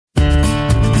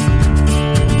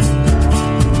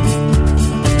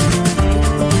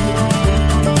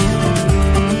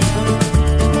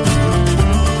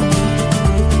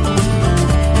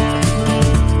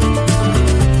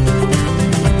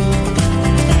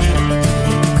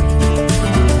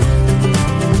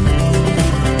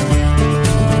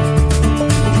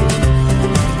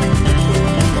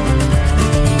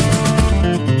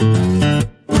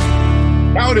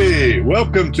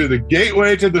Welcome to the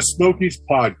Gateway to the Smokies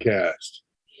podcast.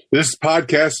 This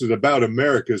podcast is about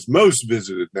America's most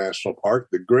visited national park,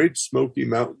 the Great Smoky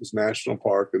Mountains National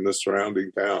Park and the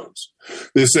surrounding towns.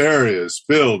 This area is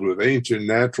filled with ancient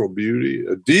natural beauty,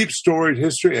 a deep storied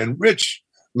history, and rich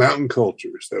mountain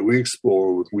cultures that we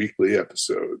explore with weekly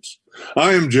episodes.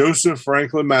 I am Joseph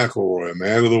Franklin McElroy, a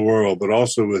man of the world, but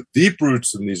also with deep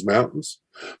roots in these mountains.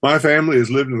 My family has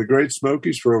lived in the Great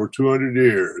Smokies for over 200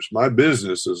 years. My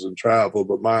business is in travel,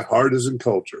 but my heart is in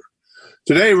culture.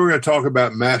 Today, we're going to talk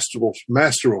about masterful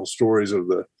stories of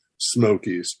the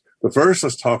Smokies. But first,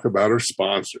 let's talk about our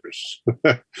sponsors.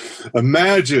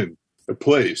 Imagine a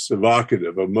place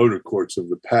evocative of motor courts of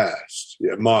the past,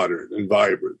 yet modern and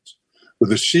vibrant,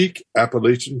 with a chic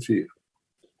Appalachian feel.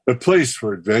 A place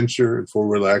for adventure and for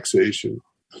relaxation.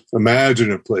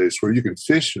 Imagine a place where you can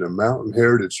fish in a mountain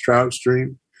heritage trout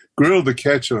stream, grill the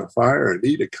catch on a fire, and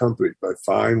eat accompanied by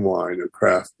fine wine or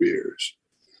craft beers.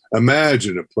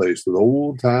 Imagine a place with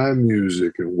old-time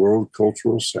music and world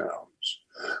cultural sounds.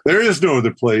 There is no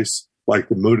other place like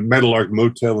the Meadowlark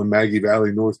Motel in Maggie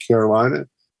Valley, North Carolina.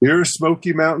 Your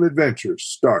Smoky Mountain adventures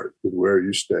start with where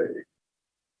you stay.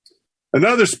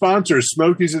 Another sponsor is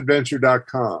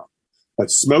SmokiesAdventure.com.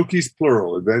 That's Smokies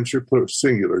plural, adventure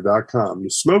singular.com. The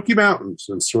Smoky Mountains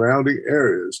and surrounding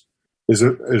areas is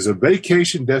a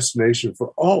vacation destination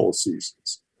for all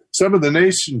seasons. Some of the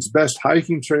nation's best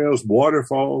hiking trails,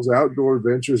 waterfalls, outdoor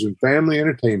adventures, and family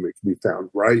entertainment can be found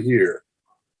right here.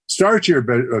 Start your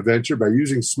adventure by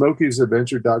using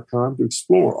SmokiesAdventure.com to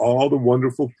explore all the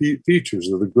wonderful features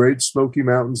of the Great Smoky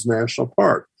Mountains National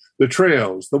Park, the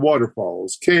trails, the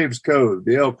waterfalls, Caves Cove,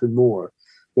 the Elk, and more.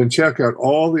 Then check out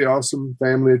all the awesome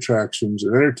family attractions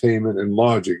and entertainment and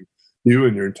lodging you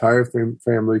and your entire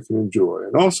family can enjoy.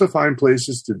 And also find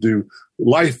places to do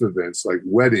life events like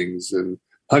weddings and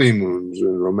honeymoons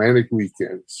and romantic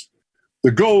weekends.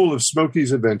 The goal of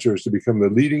Smokies Adventure is to become the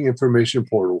leading information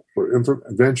portal for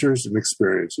adventures and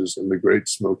experiences in the Great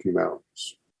Smoky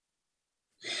Mountains.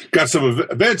 Got some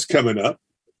events coming up.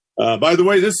 By the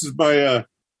way, this is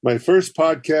my first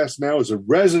podcast now as a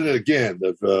resident again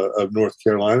of North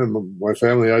Carolina. My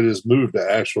family, I just moved to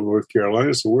Asheville, North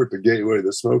Carolina, so we're at the Gateway of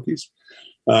the Smokies.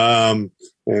 And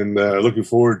looking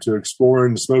forward to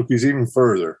exploring the Smokies even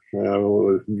further,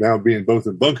 now being both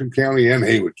in Buncombe County and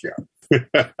Haywood County.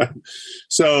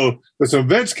 So there's some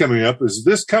events coming up. Is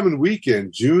this coming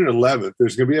weekend, June 11th,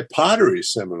 there's going to be a pottery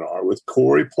seminar with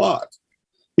Corey Plott.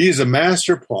 He's a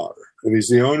master plotter, and he's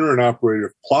the owner and operator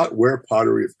of Plottware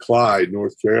Pottery of Clyde,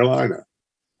 North Carolina.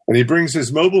 And he brings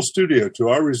his mobile studio to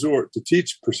our resort to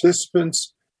teach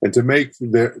participants and to make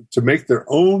their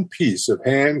own piece of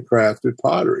handcrafted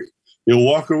pottery. You'll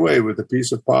walk away with a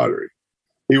piece of pottery.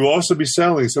 He will also be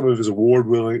selling some of his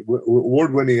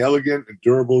award-winning elegant and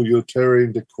durable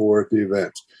utilitarian decor at the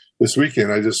event. This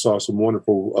weekend, I just saw some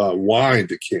wonderful wine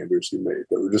decanters he made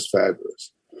that were just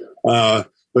fabulous.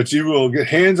 But you will get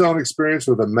hands-on experience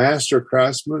with a master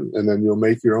craftsman, and then you'll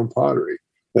make your own pottery.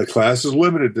 The class is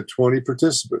limited to 20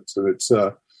 participants, and it's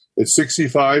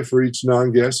 $65 for each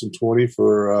non-guest and 20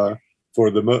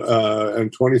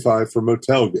 and 25 for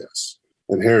motel guests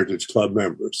and Heritage Club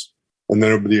members. And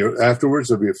then afterwards,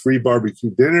 there'll be a free barbecue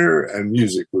dinner and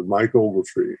music with Mike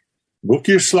Ogletree. Book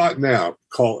your slot now.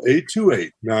 Call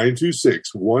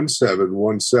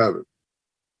 828-926-1717.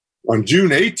 On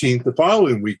June 18th, the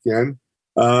following weekend,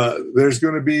 there's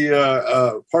going to be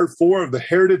part 4 of the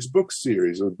Heritage Book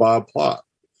Series with Bob Plott,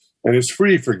 and it's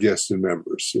free for guests and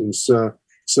members. And so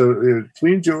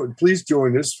please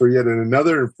join us for yet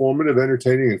another informative,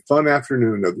 entertaining, and fun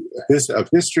afternoon of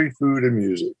history, food, and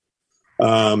music.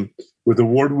 With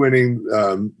award-winning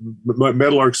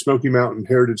Meadowlark Smoky Mountain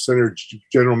Heritage Center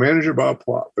General Manager Bob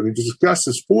Plott, and he discussed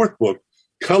his 4th book,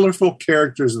 Colorful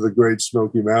Characters of the Great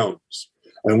Smoky Mountains,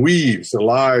 and weaves the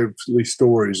lively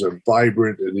stories of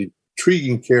vibrant and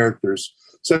intriguing characters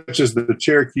such as the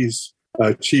Cherokees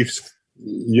chiefs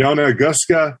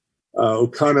Yanaguska,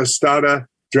 Okanastada,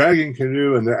 Dragon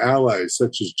Canoe, and their allies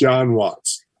such as John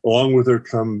Watts, along with their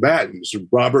combatants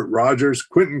Robert Rogers,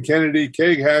 Quentin Kennedy,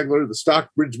 Keg Hagler, the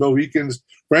Stockbridge Mohicans,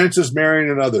 Francis Marion,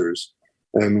 and others,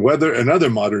 and other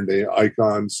modern-day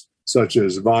icons such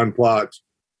as Von Plott,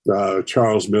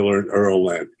 Charles Miller, and Earl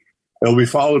Landing. It'll be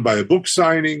followed by a book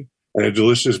signing and a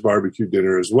delicious barbecue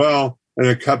dinner as well, and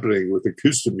accompanying with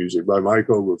acoustic music by Mike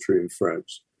Ogletree and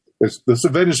friends. This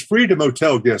event is free to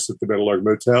motel guests at the Meadowlark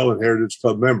Motel and Heritage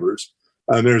Club members,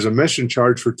 and there's a admission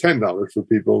charge for $10 for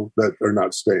people that are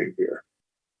not staying here.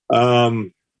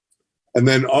 And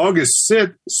then August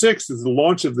 6th is the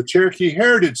launch of the Cherokee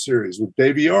Heritage Series with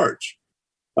Davey Arch.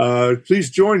 Please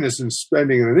join us in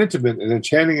spending an intimate and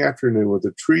enchanting afternoon with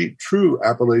a true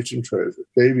Appalachian treasure,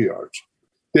 Davy Arch.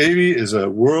 Davy is a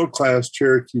world-class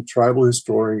Cherokee tribal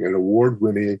historian and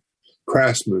award-winning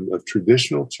craftsman of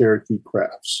traditional Cherokee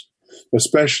crafts,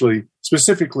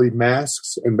 specifically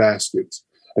masks and baskets,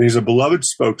 and he's a beloved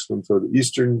spokesman for the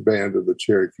Eastern Band of the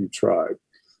Cherokee tribe.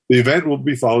 The event will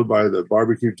be followed by the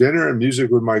barbecue dinner and music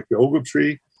with Mike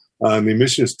Ogletree. The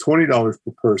admission is $20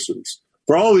 per person.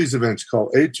 For all these events,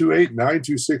 call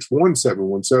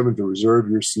 828-926-1717 to reserve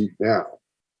your seat now.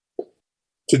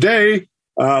 Today,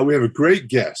 we have a great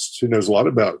guest who knows a lot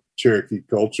about Cherokee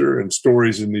culture and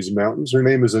stories in these mountains. Her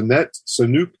name is Annette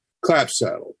Sanook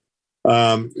Clapsaddle.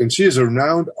 And she is a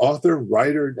renowned author,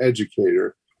 writer, and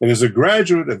educator, and is a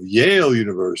graduate of Yale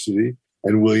University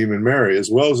and William and Mary, as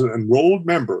well as an enrolled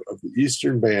member of the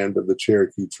Eastern Band of the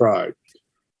Cherokee tribe.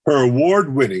 Her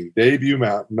award-winning debut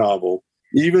novel,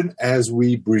 Even As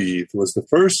We Breathe, was the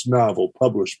first novel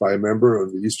published by a member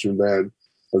of the Eastern Band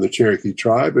of the Cherokee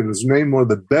tribe and was named one of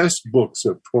the best books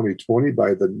of 2020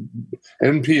 by the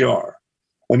NPR.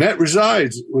 Annette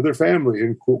resides with her family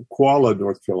in Qualla,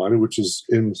 North Carolina, which is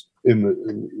in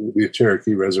the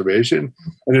Cherokee Reservation,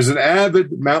 and is an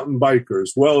avid mountain biker,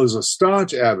 as well as a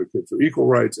staunch advocate for equal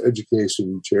rights, education,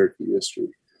 and Cherokee history.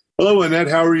 Hello, Annette.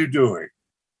 How are you doing?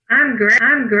 I'm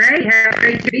great.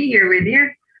 Happy to be here with you.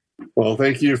 Well,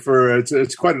 thank you for.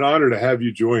 It's quite an honor to have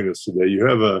you join us today. You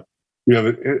have an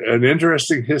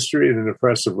interesting history and an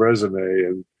impressive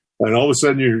resume, and all of a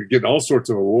sudden you're getting all sorts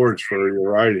of awards for your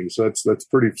writing. So that's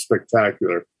pretty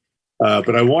spectacular.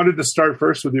 But I wanted to start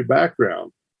first with your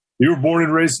background. You were born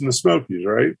and raised in the Smokies,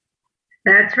 right?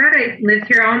 That's right. Lived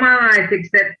here all my life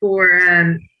except for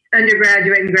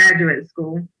undergraduate and graduate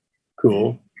school.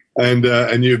 Cool. And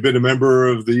you've been a member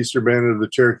of the Eastern Band of the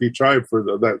Cherokee tribe for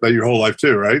that your whole life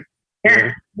too, right?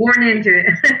 Yeah, born into it.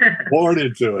 Born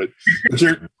into it. But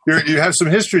you have some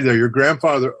history there. Your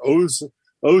grandfather, Osley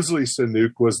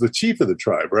Sanook, was the chief of the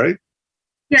tribe, right?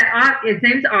 Yeah, his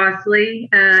name's Osley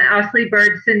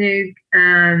Bird Sanook,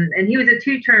 and he was a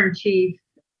two-term chief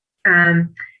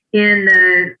in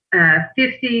the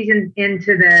 50s and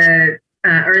into the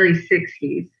early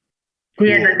 60s.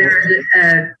 There was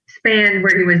a span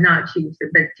where he was not chief,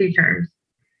 but 2 terms.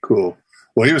 Cool.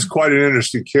 Well, he was quite an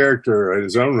interesting character in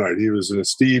his own right. He was an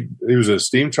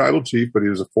esteemed tribal chief, but he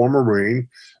was a former Marine,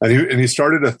 and he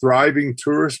started a thriving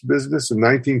tourist business in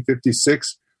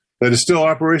 1956 that is still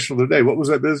operational today. What was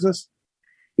that business?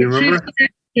 Do you remember?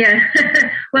 Yeah.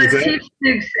 Well, it's Chief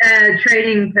Sanook's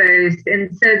trading post,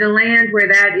 and so the land where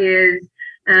that is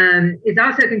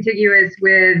also contiguous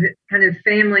with kind of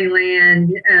family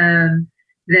land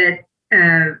that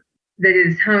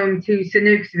is home to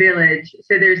Sanook's village.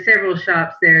 So there's several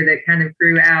shops there that kind of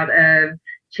grew out of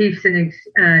Chief Sanook's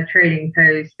trading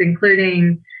post,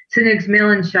 including Sanook's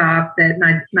Milling Shop that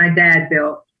my dad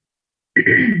built.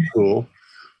 Cool.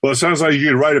 Well, it sounds like you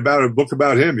could write about a book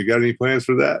about him. You got any plans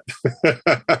for that?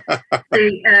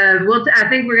 I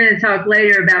think we're going to talk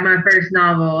later about my first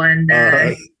novel, and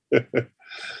that'll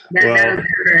cover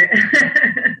it.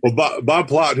 Well, Bob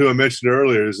Plott, who I mentioned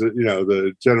earlier, is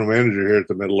the general manager here at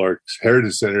the Meadowlark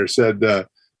Heritage Center, said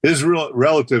his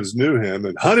relatives knew him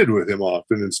and hunted with him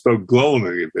often and spoke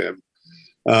glowingly of him.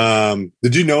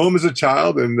 Did you know him as a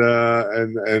child, and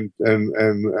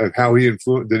how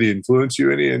did he influence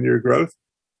you any in your growth?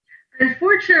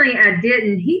 Unfortunately, I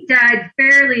didn't. He died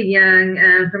fairly young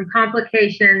from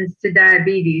complications to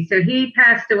diabetes. So he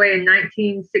passed away in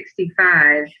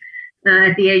 1965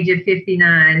 at the age of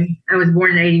 59. I was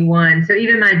born in 81. So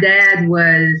even my dad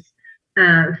was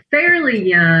fairly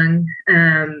young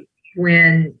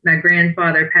when my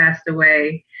grandfather passed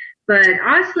away. But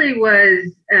Osley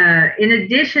was, in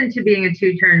addition to being a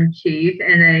 2-term chief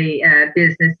and a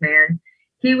businessman,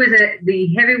 he was the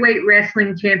heavyweight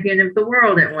wrestling champion of the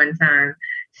world at one time.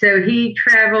 So he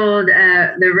traveled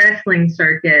the wrestling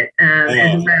circuit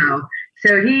as well.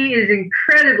 So he is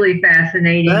incredibly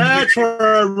fascinating. That's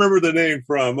where I remember the name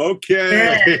from. Okay.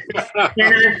 Yeah.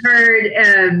 And I've heard,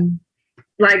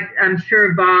 like I'm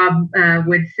sure Bob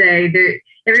would say, that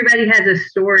everybody has a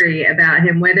story about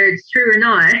him, whether it's true or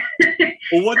not.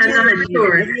 Well, wasn't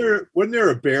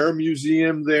there a bear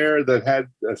museum there that had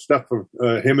stuff of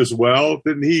him as well?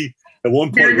 Didn't he at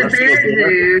one point wrestle a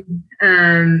bear?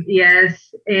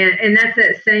 Yes, and that's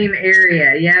that same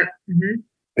area. Yep. Mm-hmm.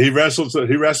 He wrestled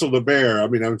a bear. I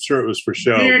mean, I'm sure it was for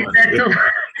show. He did wrestle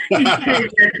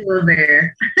a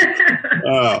bear.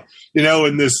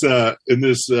 In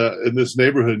this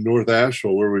neighborhood in North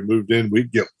Asheville where we moved in,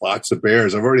 we'd get lots of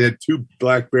bears. I've already had 2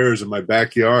 black bears in my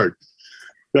backyard.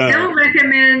 Don't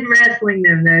recommend wrestling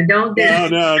them, though. Don't do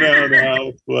it.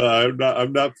 No. Well,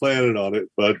 I'm not planning on it,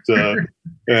 but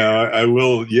I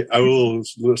will. I will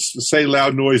say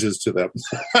loud noises to them.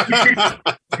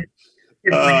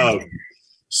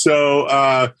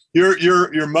 So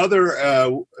your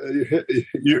mother,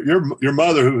 your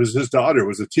mother, who was his daughter,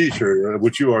 was a teacher,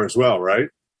 which you are as well, right?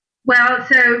 Well,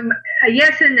 so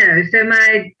yes and no. So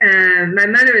my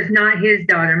mother is not his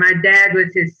daughter. My dad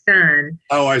was his son.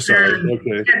 Oh, I saw it.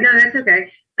 Okay. Yeah, no, that's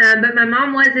okay. But my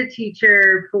mom was a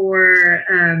teacher for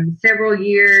several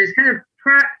years, kind of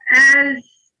as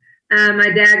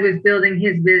my dad was building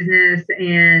his business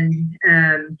and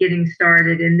getting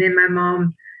started. And then my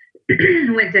mom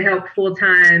went to help full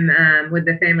time with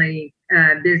the family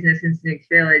business in Snooks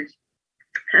Village.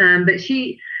 But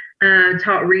she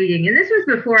taught reading, and this was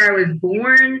before I was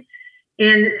born,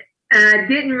 and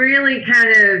didn't really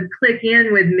kind of click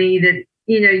in with me that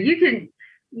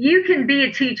you can be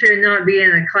a teacher and not be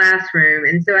in a classroom.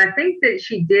 And so I think that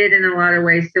she did in a lot of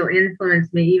ways still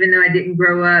influence me, even though I didn't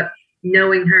grow up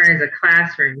knowing her as a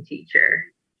classroom teacher.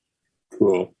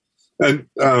 Cool. And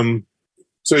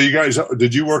so you guys,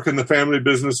 did you work in the family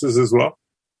businesses as well?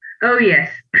 Oh,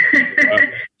 yes.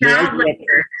 I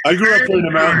grew up in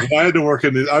the mountains. I had to work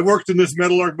I worked in this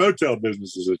Meadowlark Motel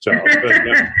business as a child.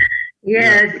 But,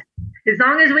 yes. As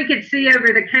long as we could see over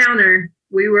the counter,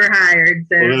 we were hired.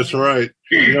 So. Well, that's right.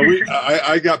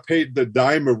 I got paid the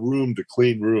dime a room to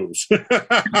clean rooms.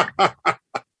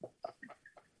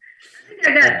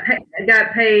 I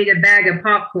got paid a bag of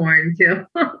popcorn too.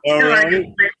 Right.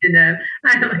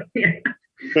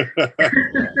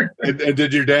 And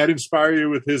did your dad inspire you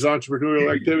with his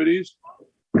entrepreneurial activities?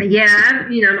 Yeah,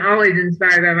 I'm always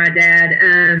inspired by my dad.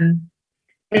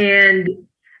 And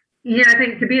I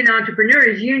think to be an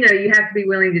entrepreneur, as you know, you have to be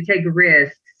willing to take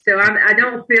risks. So I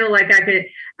don't feel like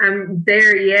I'm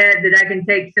there yet that I can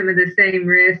take some of the same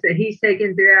risks that he's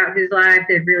taken throughout his life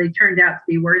that really turned out to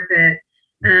be worth it.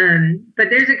 But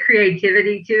there's a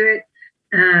creativity to it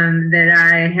that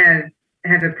I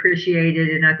have appreciated,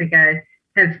 and I think I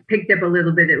have picked up a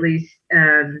little bit, at least,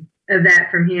 of that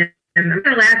from him. I'm kind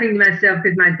of laughing to myself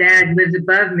because my dad lives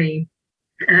above me,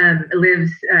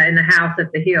 lives in the house up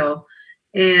the hill,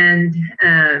 and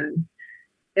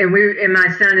my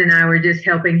son and I were just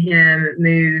helping him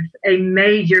move a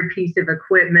major piece of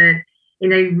equipment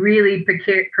in a really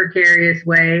precarious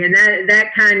way, and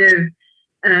that kind of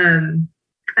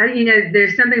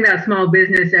there's something about small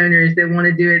business owners that want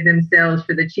to do it themselves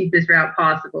for the cheapest route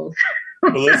possible.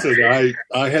 Well, listen,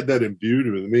 I had that imbued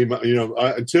with me.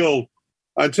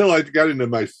 Until I got into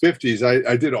my 50s,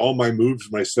 I did all my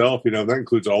moves myself. That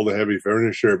includes all the heavy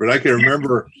furniture. But I can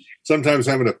remember sometimes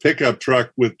having a pickup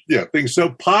truck with things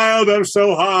so piled up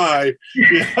so high,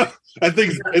 and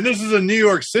things. And this is in New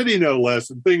York City, no less,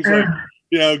 and things like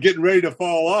getting ready to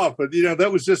fall off. But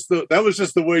that was just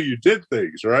the way you did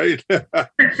things, right? Yeah,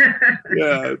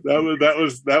 that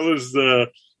was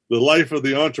the life of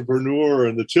the entrepreneur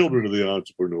and the children of the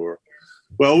entrepreneur.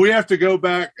 Well, we have to go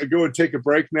and take a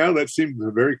break now. That seemed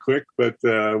very quick, but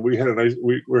we're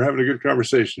having a good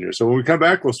conversation here. So when we come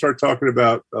back, we'll start talking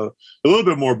about a little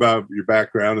bit more about your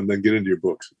background and then get into your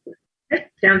books.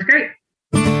 Sounds great.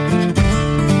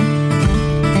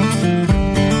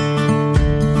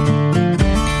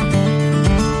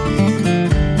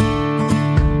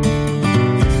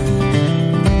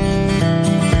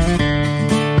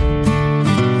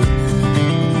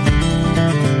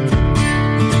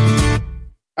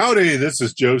 Howdy, this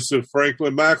is Joseph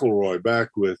Franklin McElroy back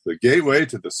with the Gateway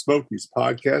to the Smokies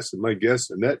podcast and my guest,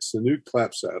 Annette Sanook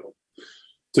Clapsaddle.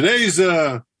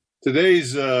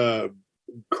 Today's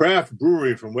craft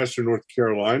brewery from Western North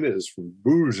Carolina is from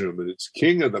Boojum, and it's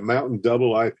King of the Mountain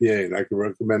Double IPA, and I can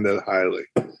recommend that highly.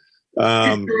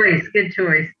 Good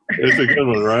choice. It's a good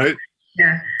one, right?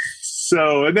 Yeah.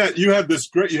 So, Annette, you had this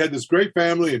great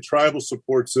family and tribal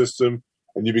support system,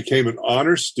 and you became an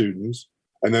honor student.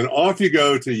 And then off you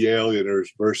go to Yale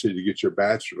University to get your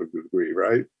bachelor's degree,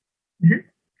 right?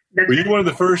 Mm-hmm. Were you one of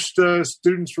the first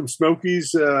students from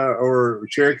Smokies or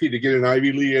Cherokee to get an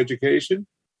Ivy League education?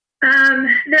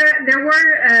 There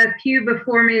were a few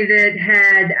before me that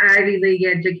had Ivy League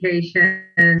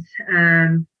educations.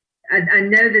 I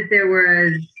know that there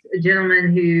was a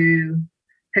gentleman who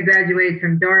had graduated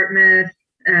from Dartmouth.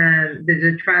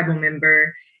 There's a tribal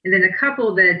member. And then a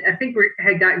couple that I think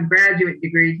had gotten graduate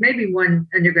degrees, maybe one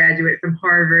undergraduate from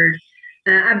Harvard.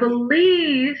 I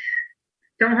believe,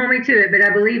 don't hold me to it, but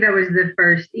I believe I was the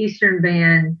first Eastern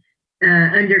Band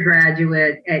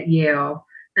undergraduate at Yale.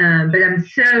 But I'm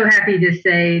so happy to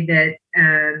say that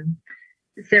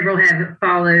several have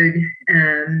followed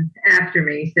after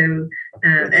me. So,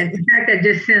 and in fact, I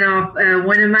just sent off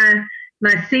one of my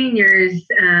seniors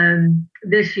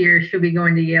this year. She'll be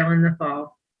going to Yale in the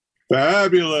fall.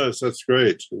 Fabulous. That's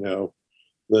great.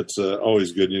 That's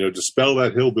always good. Dispel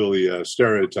that hillbilly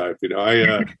stereotype.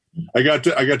 I got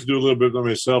to do a little bit of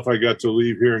myself. I got to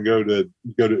leave here and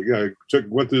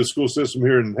went through the school system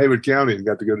here in Haywood County and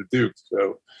got to go to Duke.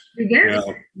 So, yeah.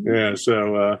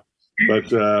 So,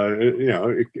 but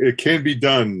it can be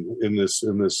done in this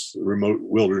remote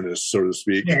wilderness, so to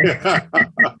speak. Yes.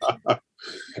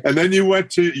 And then you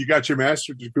got your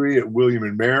master's degree at William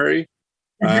and Mary.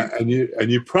 And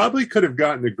you probably could have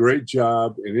gotten a great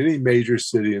job in any major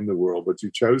city in the world, but you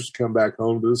chose to come back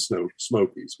home to the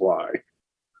Smokies. Why?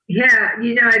 Yeah,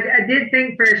 I did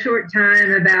think for a short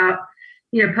time about,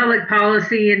 public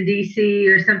policy in DC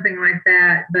or something like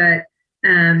that. But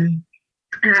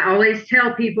I always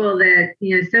tell people that,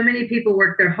 so many people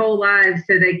work their whole lives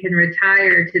so they can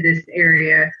retire to this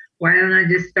area. Why don't I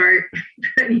just start,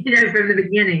 from the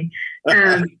beginning?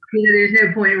 There's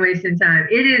no point in wasting time.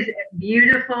 It is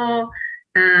beautiful.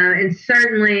 And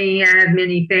certainly I have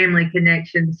many family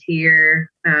connections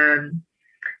here.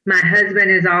 My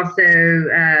husband is also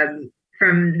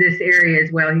from this area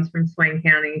as well. He's from Swain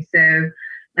County. So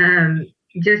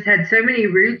just had so many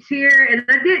roots here. And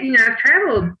I did, I've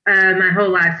traveled my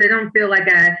whole life. So I don't feel like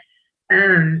I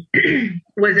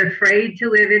was afraid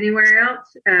to live anywhere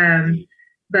else.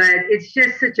 But it's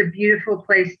just such a beautiful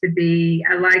place to be.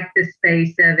 I like the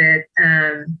space of it.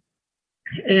 I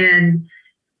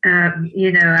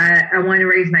want to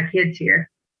raise my kids here.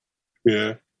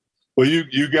 Yeah. Well, you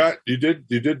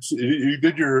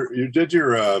did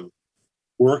your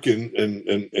work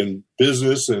in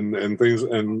business and things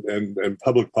and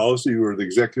public policy. You were the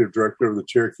executive director of the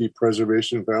Cherokee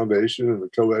Preservation Foundation and the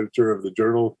co-editor of the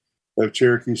Journal of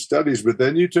Cherokee Studies, but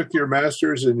then you took your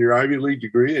master's and your Ivy League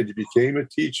degree and you became a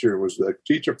teacher, was a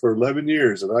teacher for 11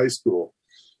 years at high school.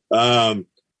 That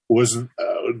was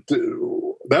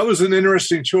an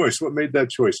interesting choice. What made that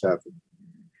choice happen?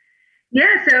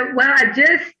 Yeah, I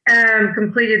just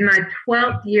completed my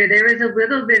 12th year. There was a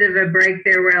little bit of a break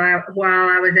there while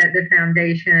I was at the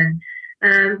foundation.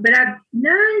 But I've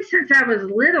known since I was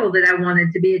little that I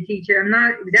wanted to be a teacher. I'm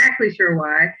not exactly sure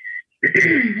why.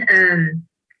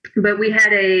 But we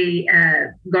had a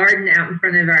garden out in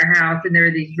front of our house, and there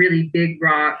were these really big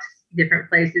rocks, different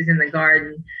places in the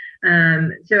garden.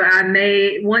 So I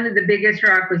made one of the biggest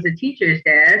rock was the teacher's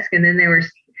desk, and then there were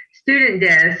student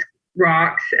desk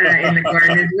rocks in the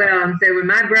garden as well. And so when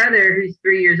my brother, who's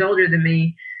 3 years older than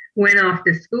me, went off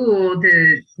to school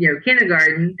to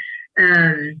kindergarten,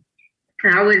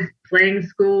 I was playing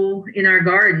school in our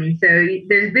garden. So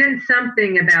there's been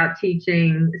something about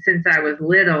teaching since I was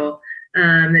little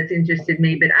that's interested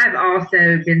me. But I've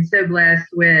also been so blessed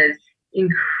with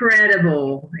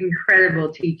incredible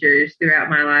teachers throughout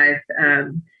my life. I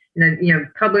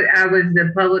was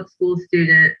a public school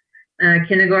student,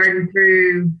 kindergarten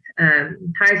through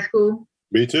high school.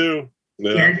 Me too.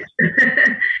 Yeah. Yes.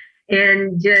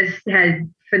 And just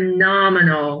had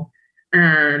phenomenal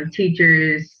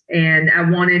teachers. And I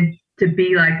wanted to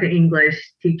be like the English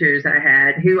teachers I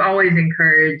had, who always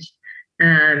encouraged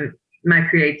my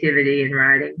creativity in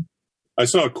writing. I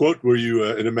saw a quote where you,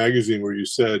 in a magazine, where you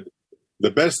said, "The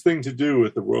best thing to do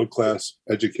with the world-class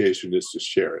education is to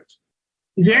share it."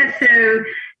 Yes. So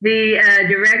the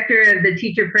director of the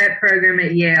teacher prep program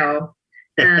at Yale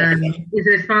is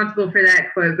responsible for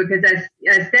that quote, because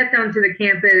I stepped onto the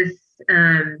campus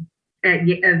of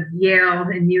Yale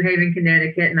in New Haven,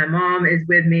 Connecticut. And my mom is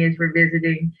with me as we're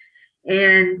visiting.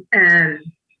 And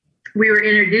we were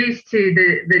introduced to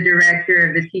the director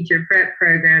of the teacher prep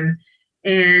program.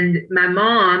 And my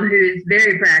mom, who is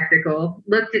very practical,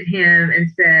 looked at him and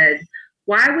said,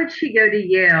 "Why would she go to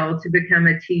Yale to become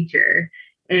a teacher?"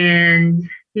 And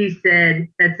he said,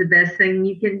 "That's the best thing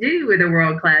you can do with a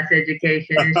world-class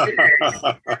education." And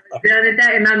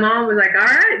my mom was like, "All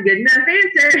right, good enough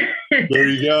answer." There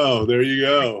you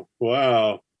go.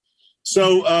 Wow.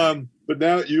 So, but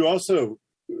now you also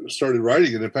started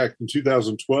writing. And in fact, in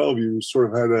 2012, you sort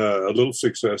of had a little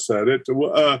success at it.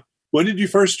 When did you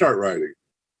first start writing?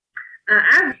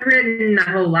 I've written my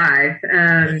whole life.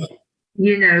 I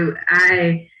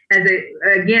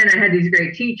had these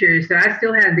great teachers, so I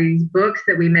still have these books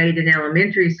that we made in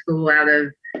elementary school out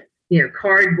of,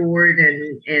 cardboard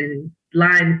and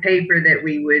lined paper that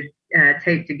we would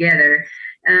tape together.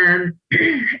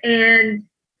 And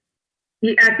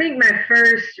I think my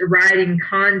first writing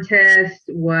contest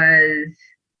was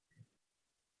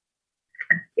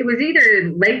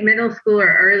either late middle school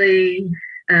or early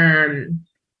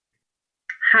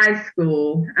high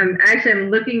school. I'm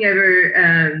looking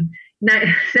over.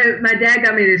 So my dad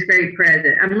got me this great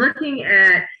present. I'm looking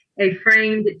at a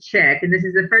framed check, and this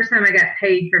is the first time I got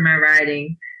paid for my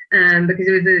writing, because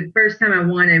it was the first time I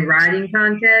won a writing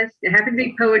contest. It happened to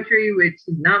be poetry, which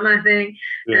is not my thing.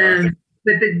 Yeah.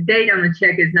 But the date on the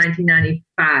check is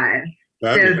 1995.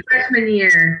 So freshman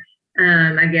year,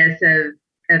 I guess,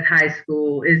 of high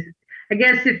school is, I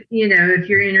guess, if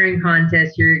you're entering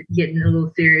contests, you're getting a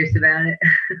little serious about it.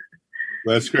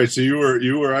 That's great. So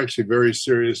you were actually very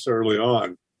serious early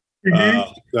on.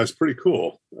 Mm-hmm. That's pretty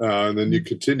cool. And then you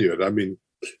continue it. I mean,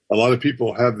 a lot of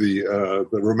people have the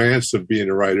romance of being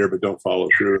a writer, but don't follow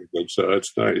through. So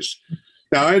that's nice.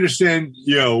 Now I understand.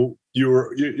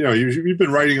 You've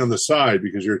been writing on the side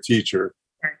because you're a teacher,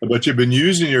 but you've been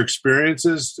using your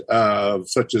experiences,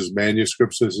 such as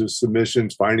manuscripts, as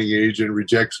submissions, finding agent,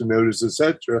 rejection notice,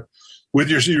 etc.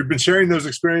 You've been sharing those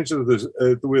experiences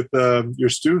with your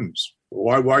students.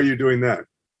 Why are you doing that?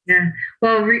 Yeah,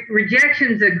 well,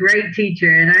 rejection's a great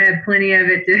teacher, and I have plenty of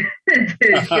it to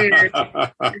share.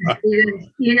 Students.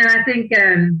 I think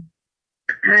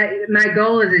my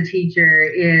goal as a teacher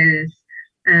is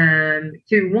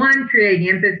to create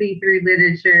empathy through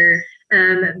literature,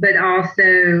 but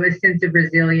also a sense of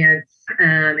resilience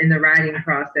in the writing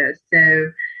process.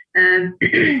 So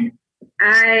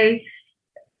I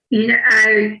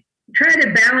try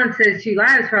to balance those two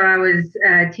lives while I was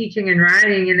teaching and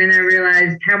writing, and then I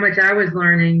realized how much I was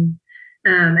learning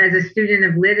as a student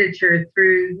of literature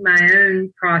through my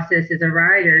own process as a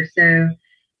writer. So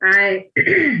I,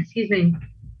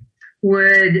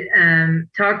 would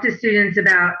talk to students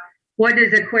about what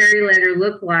does a query letter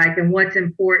look like and what's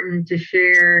important to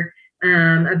share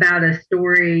about a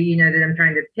story, that I'm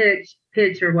trying to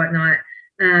pitch or whatnot,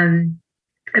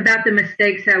 about the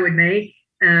mistakes I would make.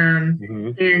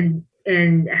 And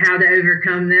how to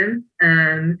overcome them.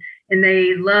 And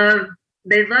they love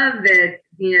that,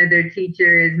 their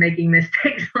teacher is making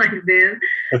mistakes like them.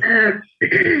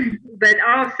 But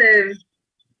also,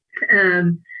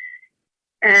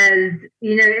 there's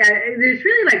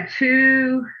really like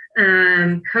two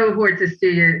cohorts of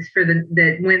students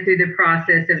that went through the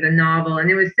process of the novel. And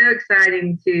it was so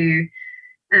exciting to,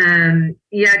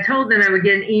 I told them I would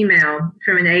get an email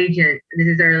from an agent. This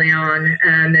is early on,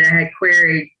 that I had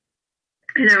queried.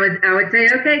 And I would say,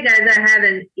 okay, guys, I have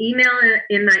an email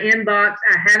in my inbox.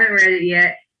 I haven't read it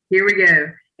yet. Here we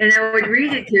go. And I would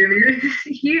read it to them. And it was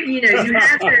you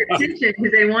have their attention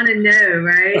because they want to know,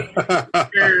 right?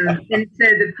 And so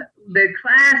the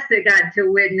class that got to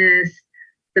witness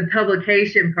the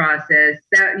publication process,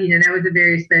 that was a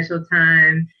very special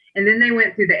time. And then they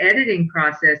went through the editing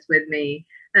process with me,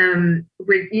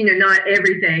 with not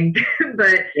everything,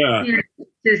 but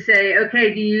to say,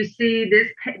 okay, do you see this?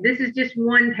 This is just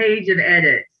one page of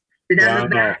edits that I'm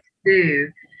about to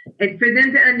do, and for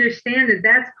them to understand that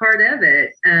that's part of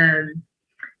it. And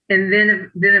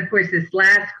then of course this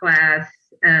last class,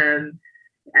 I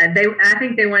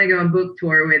think they want to go on book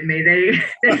tour with me. They're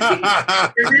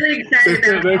really excited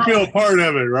about. They feel part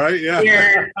of it, right? Yeah.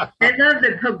 Yeah, they love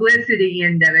the publicity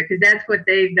end of it because that's what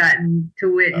they've gotten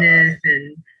to witness,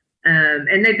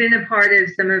 and they've been a part of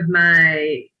some of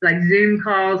my Zoom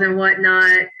calls and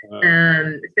whatnot.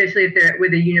 Especially if they're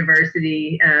with a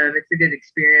university, it's a good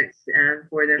experience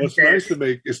for them. Well,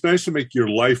 it's nice to make your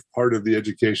life part of the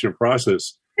education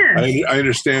process. Yeah. I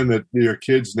understand that your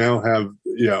kids now have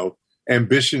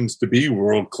ambitions to be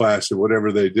world class at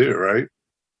whatever they do, right?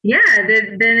 Yeah,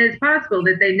 then it's possible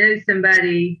that they know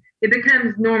somebody. It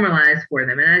becomes normalized for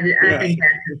them, and I think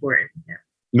that's important. Yeah.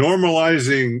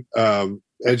 Normalizing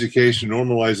education,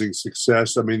 normalizing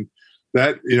success. I mean,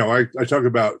 that I talk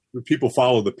about people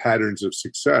follow the patterns of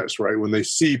success, right? When they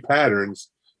see patterns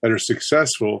that are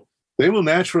successful, they will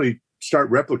naturally start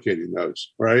replicating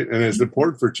those, right? And it's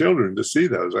important for children to see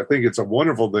those. I think it's a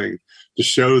wonderful thing to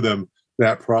show them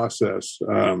that process,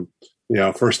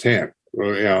 firsthand.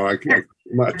 I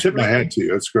tip my hat to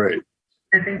you. That's great.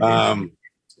 I think so.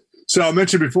 So I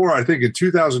mentioned before, I think in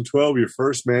 2012, your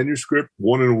first manuscript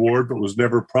won an award, but was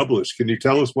never published. Can you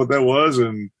tell us what that was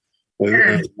and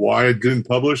why it didn't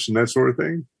publish and that sort of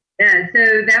thing? Yeah.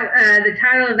 So that the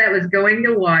title of that was Going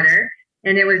to Water,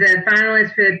 and it was a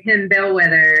finalist for the Penn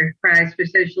Bellwether Prize for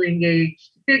Socially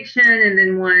Engaged Fiction, and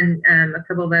then won a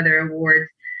couple of other awards.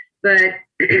 But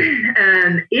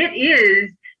it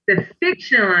is the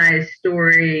fictionalized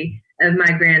story of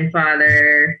my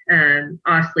grandfather,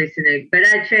 Ostley Sanook, but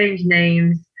I changed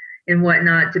names and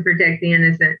whatnot to protect the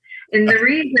innocent. And the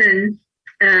reason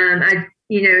besides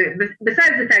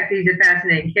the fact that he's a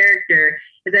fascinating character,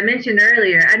 as I mentioned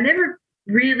earlier, I never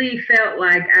really felt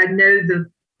like I know the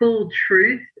full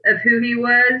truth of who he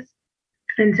was.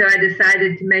 And so I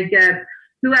decided to make up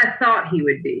who I thought he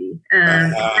would be,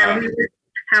 how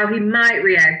he might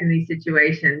react in these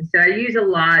situations. So I use a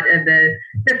lot of the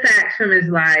facts from his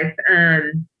life,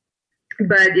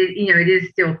 but it is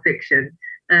still fiction.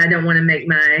 I don't want to make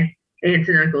my aunts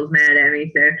and uncles mad at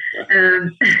me. So,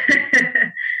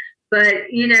 but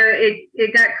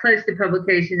it got close to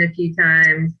publication a few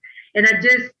times, and I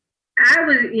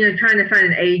was trying to find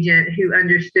an agent who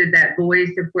understood that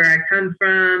voice of where I come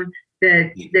from.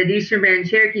 That Eastern Band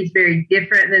Cherokee is very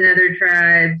different than other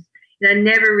tribes, and I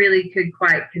never really could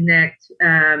quite connect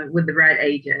with the right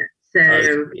agent.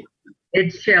 So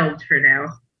it's shelved for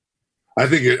now. I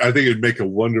think it'd make a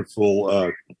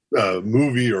wonderful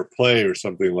movie or play or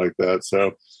something like that.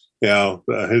 So,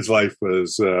 his life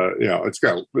was, it's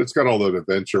got all that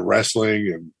adventure,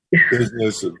 wrestling and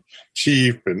business and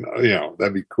chief, and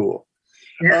that'd be cool.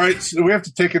 Yeah. All right, so we have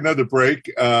to take another break,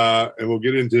 and we'll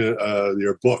get into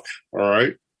your book. All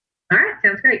right. All right,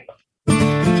 sounds great.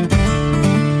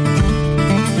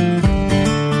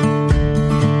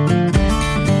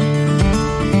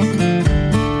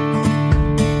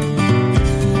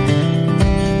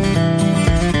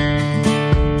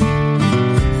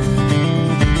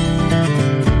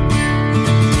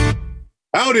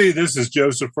 Howdy, this is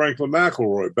Joseph Franklin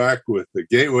McElroy back with the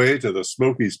Gateway to the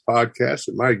Smokies podcast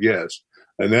and my guest,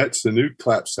 Annette Sanute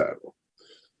Clapsaddle.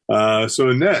 So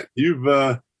Annette, you've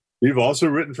also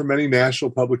written for many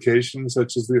national publications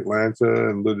such as the Atlanta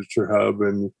and Literature Hub,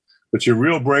 but your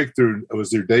real breakthrough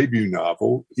was your debut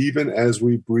novel, Even As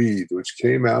We Breathe, which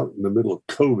came out in the middle of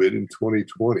COVID in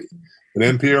 2020.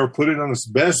 And NPR put it on its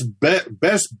best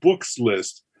books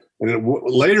list, and it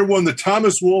later won the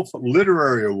Thomas Wolfe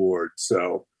Literary Award.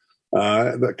 So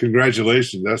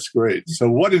congratulations, that's great. So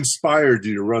what inspired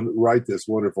you to write this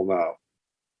wonderful novel?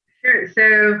 Sure.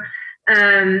 So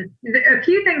a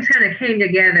few things kind of came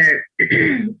together.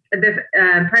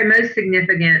 Probably most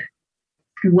significant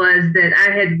was that I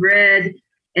had read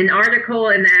an article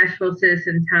in the Asheville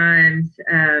Citizen-Times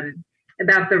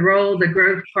about the role the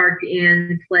Grove Park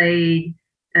Inn played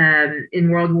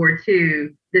in World War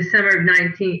II, the summer of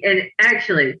and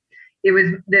actually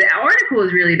the article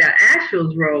was really about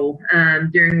Asheville's role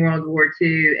during World War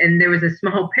II, and there was a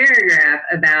small paragraph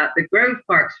about the Grove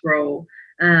Park's role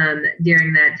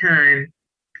during that time.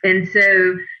 And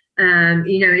so,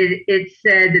 it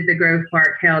said that the Grove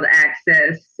Park held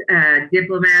access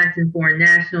diplomats and foreign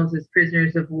nationals as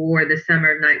prisoners of war the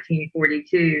summer of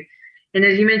 1942. And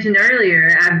as you mentioned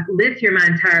earlier, I've lived here my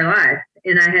entire life,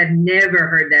 and I have never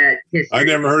heard that history. I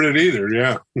never heard it either,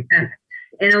 yeah.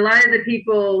 And a lot of the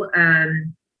people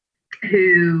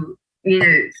who,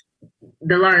 a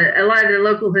lot of the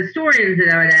local historians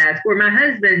that I would ask, or my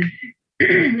husband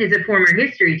is a former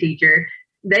history teacher,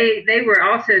 they were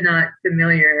also not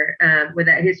familiar with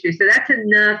that history. So that's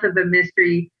enough of a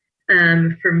mystery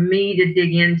for me to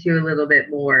dig into a little bit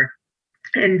more.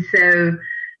 And so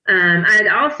I had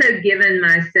also given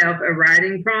myself a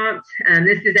writing prompt.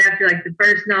 This is after the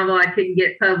first novel I couldn't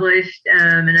get published,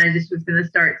 and I just was going to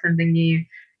start something new.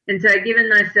 And so I'd given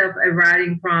myself a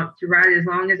writing prompt to write as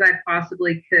long as I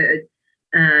possibly could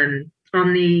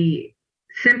on the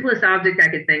simplest object I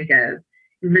could think of.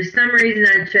 And for some reason,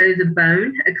 I chose a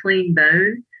clean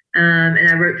bone. And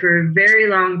I wrote for a very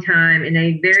long time in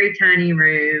a very tiny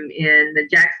room in the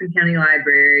Jackson County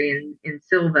Library in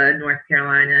Sylva, North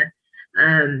Carolina.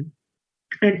 And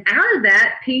out of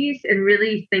that piece and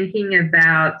really thinking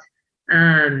about,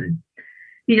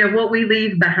 what we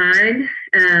leave behind,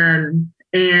 and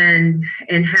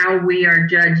how we are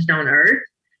judged on earth,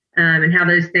 and how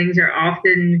those things are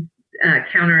often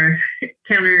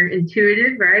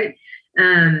counterintuitive, right?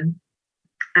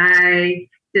 I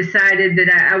decided that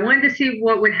I wanted to see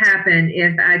what would happen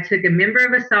if I took a member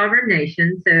of a sovereign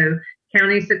nation. So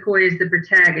County Sequoyah is the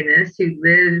protagonist who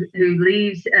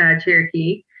leaves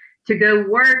Cherokee to go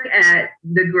work at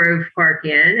the Grove Park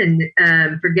Inn.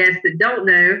 And for guests that don't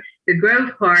know, the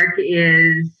Grove Park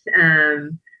is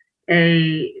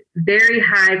a very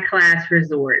high class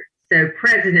resort. So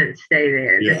presidents stay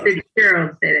there, the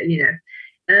Fitzgeralds stay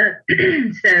there,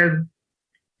 so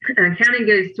County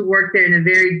goes to work there in a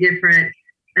very different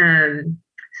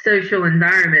social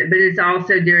environment, but it's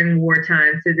also during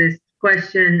wartime. So this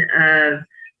question of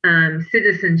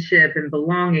citizenship and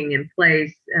belonging in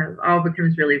place all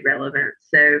becomes really relevant.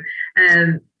 So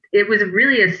it was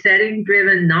really a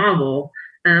setting-driven novel,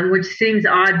 which seems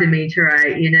odd to me to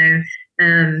write,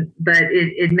 but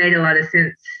it made a lot of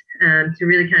sense to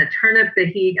really kind of turn up the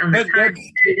heat on the time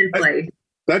period and place.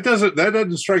 That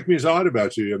doesn't strike me as odd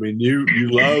about you. I mean, you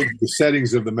love the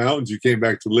settings of the mountains. You came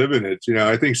back to live in it.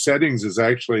 I think settings is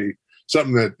actually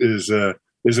something that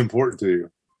is important to you.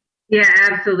 Yeah,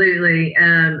 absolutely.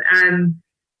 I'm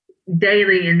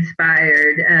daily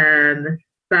inspired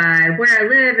by where I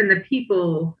live and the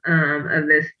people of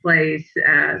this place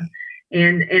and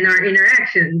our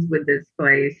interactions with this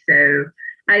place. So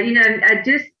I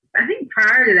think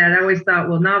prior to that, I always thought,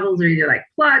 well, novels are either like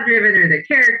plot driven or they're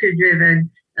character driven.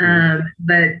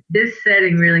 But this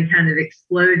setting really kind of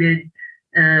exploded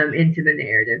into the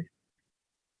narrative.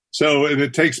 So, and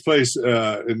it takes place in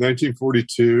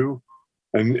 1942,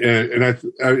 and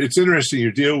it's interesting.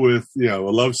 You deal with a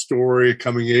love story, a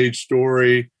coming age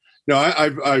story.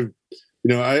 I've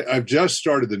just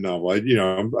started the novel.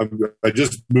 I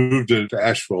just moved to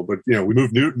Asheville, but we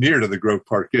moved near to the Grove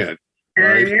Park Inn,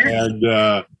 right?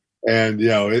 Yeah. And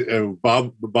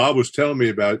Bob was telling me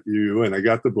about you, and I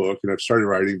got the book, and I've started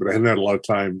writing, but I haven't had a lot of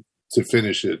time to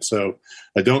finish it, so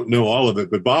I don't know all of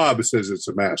it. But Bob says it's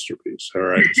a masterpiece. All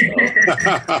right, so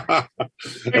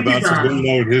about some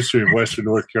well-known history of Western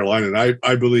North Carolina, and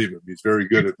I believe him. He's very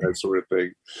good at that sort of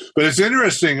thing. But it's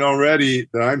interesting already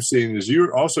that I'm seeing is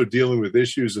you're also dealing with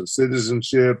issues of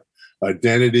citizenship,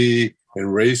 identity, and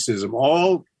racism.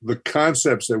 All the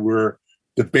concepts that we're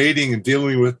debating and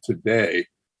dealing with today.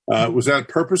 Was that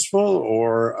purposeful,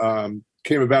 or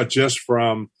came about just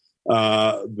from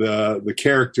the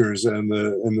characters and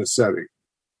the setting?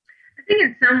 I think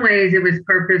in some ways it was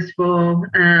purposeful.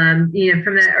 From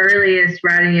that earliest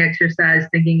writing exercise,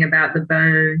 thinking about the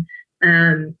bone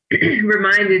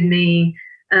reminded me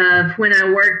of when I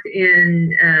worked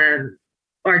in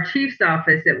our chief's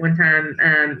office at one time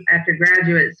after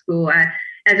graduate school.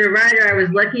 As a writer, I was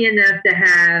lucky enough to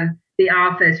have the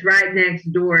office right next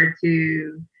door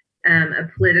to a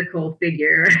political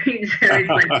figure, right? So it's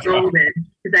like golden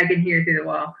because I can hear through the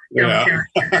wall.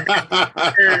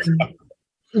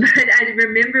 But I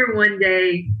remember one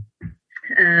day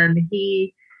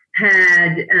he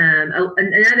had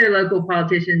another local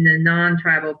politician, a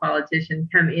non-tribal politician,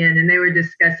 come in, and they were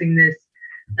discussing this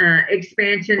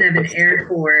expansion of an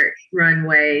airport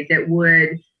runway that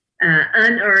would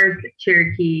unearth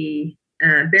Cherokee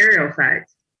burial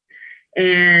sites.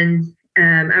 And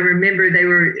I remember they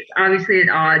were obviously at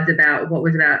odds about what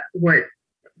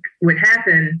would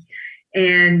happen.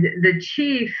 And the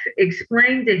chief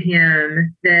explained to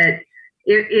him that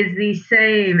it is the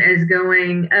same as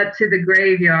going up to the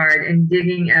graveyard and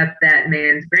digging up that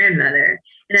man's grandmother.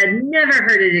 And I'd never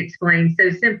heard it explained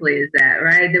so simply as that,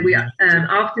 right? That we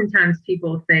oftentimes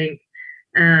people think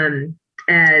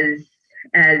as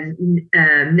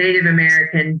Native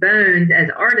American bones as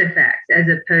artifacts, as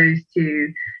opposed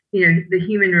to the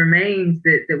human remains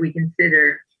that we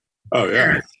consider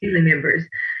family members.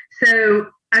 So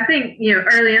I think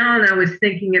early on I was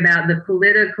thinking about the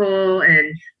political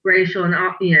and racial and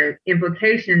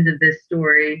implications of this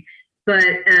story, but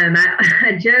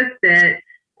I joked that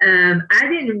I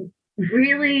didn't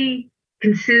really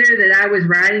consider that I was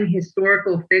writing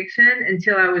historical fiction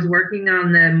until I was working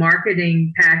on the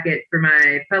marketing packet for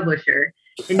my publisher.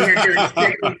 And you have to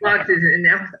check these boxes, and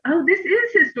I was, this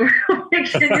is historical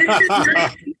fiction. This is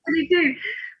 1942.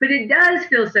 But it does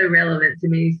feel so relevant to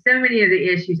me. So many of the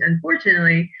issues,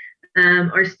 unfortunately,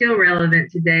 are still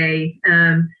relevant today.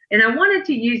 And I wanted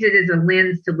to use it as a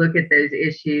lens to look at those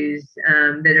issues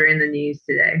that are in the news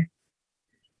today.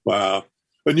 Wow.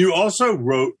 And you also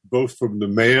wrote both from the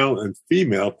male and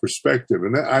female perspective,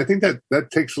 and I think that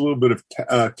takes a little bit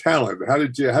of talent. How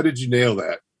did you nail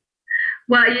that?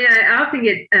 Well, I often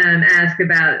get asked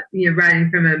about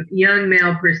writing from a young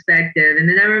male perspective, and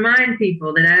then I remind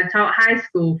people that I've taught high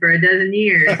school for a dozen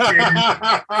years. And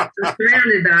I'm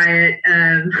surrounded by it,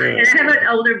 and I have an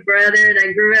older brother, and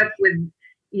I grew up with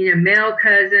male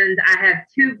cousins. I have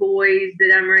 2 boys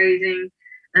that I'm raising.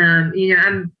 I've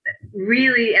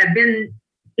been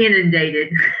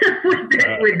inundated with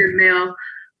the male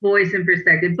voice and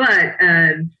perspective, but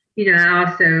I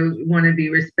also want to be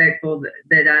respectful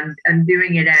that I'm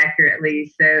doing it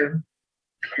accurately. So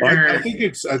I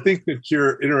think that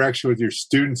your interaction with your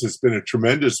students has been a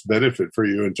tremendous benefit for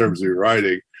you in terms of your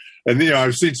writing. And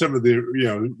I've seen some of the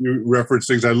you reference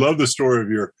things. I love the story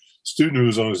of your student who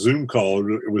was on a Zoom call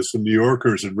with some New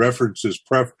Yorkers and referenced his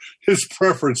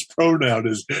preference pronoun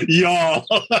is y'all.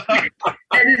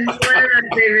 That is one of my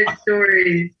favorite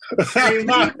stories. I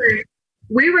mean,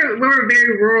 we were a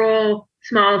very rural,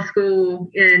 small school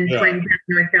in Plain County,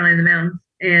 North Carolina, in the mountains,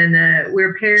 and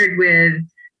we're paired with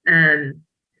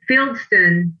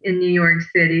Fieldston in New York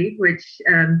City, which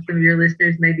some of your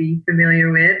listeners may be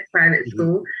familiar with, private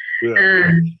school.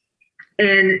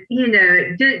 And,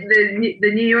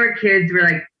 the New York kids were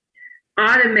like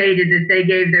automated that they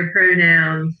gave their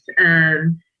pronouns.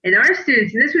 And our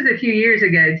students, and this was a few years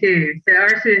ago too, so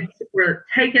our students were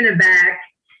taken aback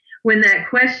when that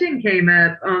question came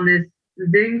up on this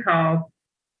Zoom call.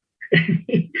 And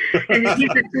he's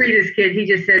the sweetest kid. He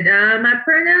just said, my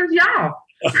pronouns, y'all.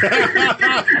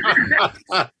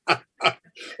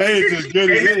 Hey, it's as good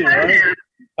as any, right?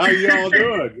 How y'all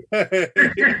doing?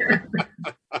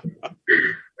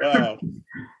 Wow.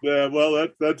 Yeah, well,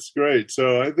 that's great.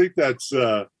 So I think that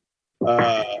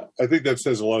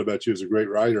says a lot about you as a great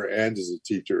writer and as a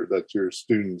teacher, that your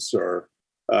students are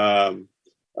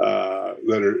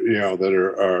that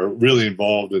are really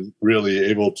involved and really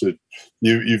able to.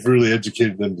 You've really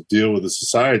educated them to deal with the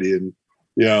society, and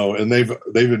and they've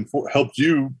helped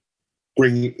you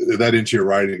bring that into your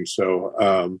writing.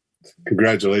 So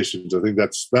congratulations. I think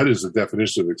that is the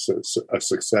definition of a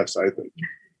success, I think.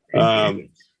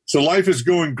 So life is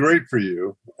going great for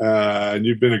you, and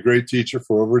you've been a great teacher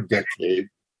for over a decade,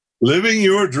 living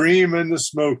your dream in the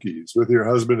Smokies with your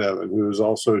husband, Evan, who is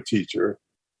also a teacher,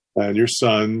 and your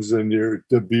sons, and your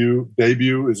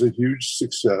debut is a huge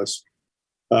success.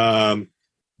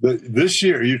 This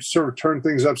year, you sort of turned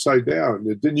things upside down.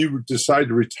 Didn't you decide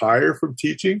to retire from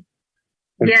teaching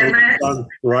and focus on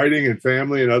writing and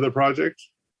family and other projects?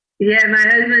 Yeah, my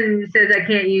husband says I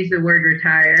can't use the word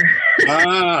retire.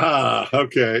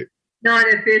 Okay. Not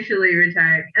officially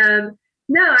retired.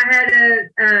 No, I had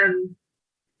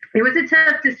it was a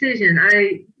tough decision.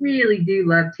 I really do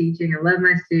love teaching. I love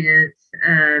my students.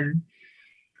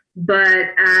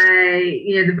 But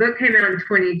the book came out in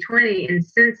 2020, and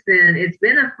since then it's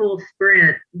been a full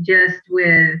sprint just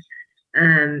with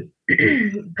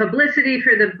publicity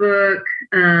for the book,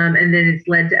 and then it's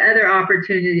led to other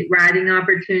writing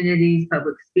opportunities,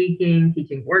 public speaking,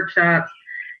 teaching workshops,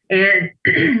 and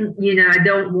I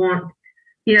don't want,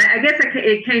 I guess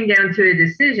it came down to a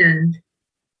decision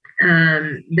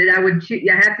that I would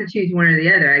I have to choose one or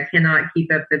the other. I cannot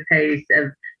keep up the pace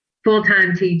of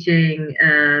full-time teaching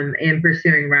and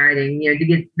pursuing writing, to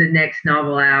get the next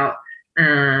novel out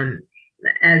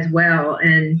as well.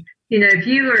 And if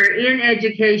you are in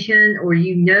education or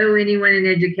anyone in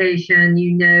education,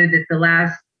 that the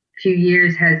last few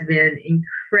years has been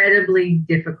incredibly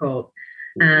difficult.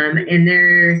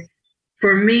 And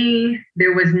for me,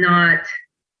 there was not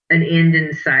an end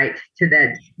in sight to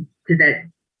that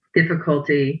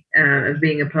difficulty of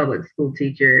being a public school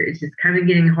teacher. It's just kind of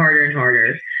getting harder and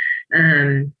harder.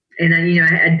 And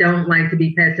I don't like to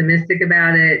be pessimistic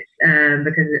about it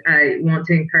because I want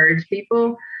to encourage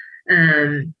people.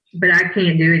 But I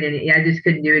can't do it. I just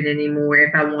couldn't do it anymore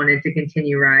if I wanted to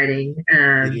continue writing.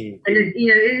 And it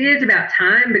is about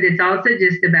time, but it's also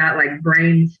just about like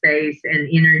brain space and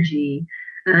energy.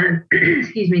 To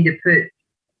put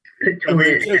toward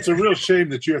it. It's a real shame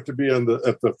that you have to be at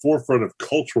the forefront of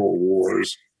cultural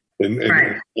wars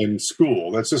in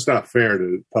school. That's just not fair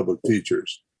to public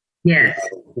teachers. Yes,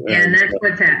 and that's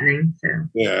what's happening. So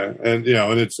yeah, and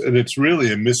it's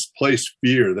really a misplaced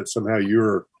fear that somehow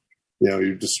you're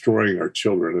destroying our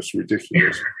children. It's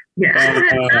ridiculous. Yeah, I don't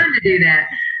have time to do that.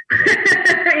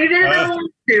 Even if I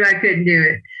wanted to, I couldn't do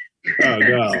it. Oh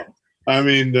no. I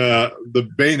mean, the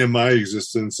bane of my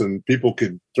existence, and people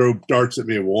can throw darts at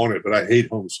me and want it, but I hate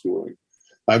homeschooling.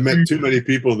 I've met too many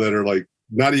people that are like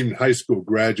not even high school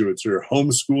graduates who are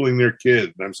homeschooling their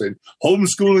kids. And I'm saying,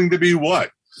 homeschooling to be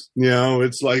what?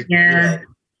 It's like,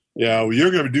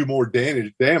 you're going to do more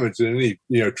damage than any,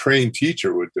 trained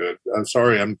teacher would do it. I'm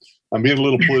sorry. I'm being a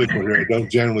little political here. I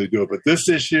don't generally do it, but this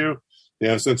issue,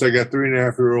 since I got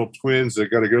 3.5-year-old twins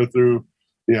that got to go through,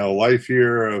 life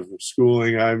here of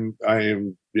schooling, I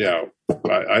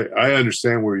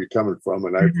understand where you're coming from,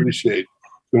 and I appreciate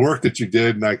the work that you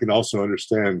did. And I can also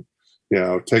understand,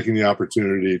 taking the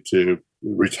opportunity to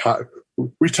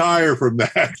retire from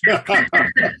that.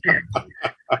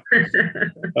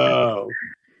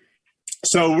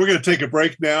 So we're going to take a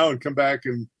break now and come back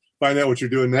and find out what you're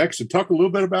doing next and talk a little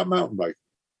bit about mountain biking.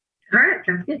 All right,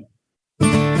 sounds good.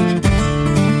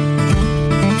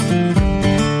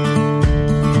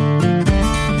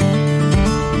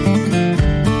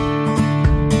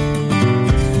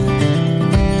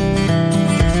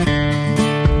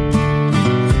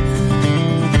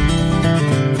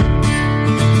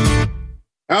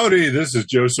 Howdy, this is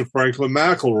Joseph Franklin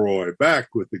McElroy, back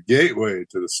with the Gateway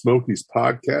to the Smokies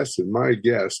podcast and my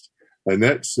guest,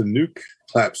 Annette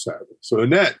Saunooke-Clapsaddle. So,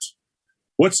 Annette,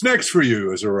 what's next for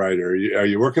you as a writer? Are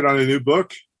you working on a new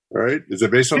book? All right. Is it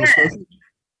based on the Smokies?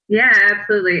 Yeah,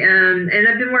 absolutely. And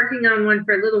I've been working on one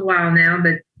for a little while now,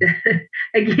 but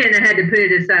again, I had to put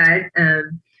it aside.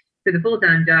 for the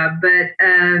full-time job. But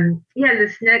yeah,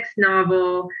 this next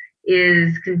novel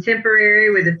is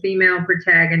contemporary with a female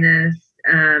protagonist,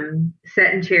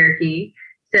 set in Cherokee.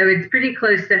 So it's pretty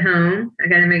close to home. I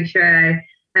got to make sure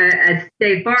I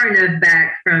stay far enough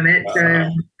back from it. So,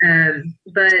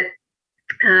 but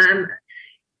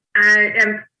I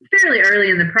am fairly early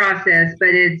in the process, but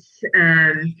it's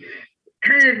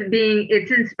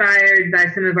it's inspired by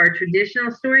some of our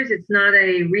traditional stories. It's not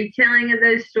a retelling of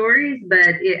those stories,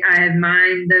 but I have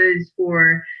mined those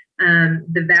for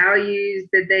the values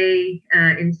that they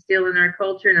instill in our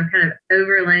culture, and I'm kind of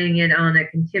overlaying it on a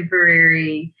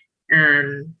contemporary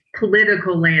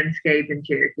political landscape in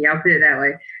Cherokee. I'll put it that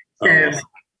way.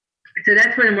 So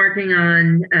that's what I'm working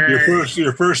on.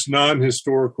 Your first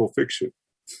non-historical fiction.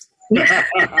 Yeah,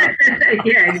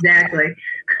 yeah, exactly.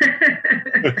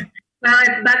 Well,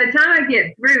 by the time I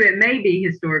get through, it may be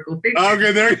historical fiction.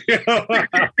 Okay, there you go.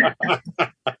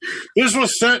 This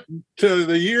was set to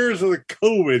the years of the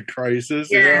COVID crisis.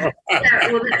 Yeah,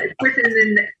 yeah. Well, of course,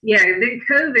 then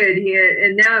COVID hit,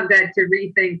 and now I've got to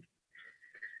rethink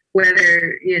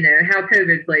whether how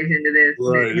COVID plays into this.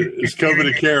 Right, is COVID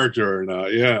a character or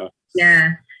not? Yeah.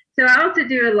 Yeah. So I also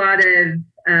do a lot of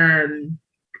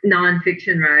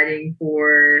nonfiction writing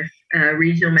for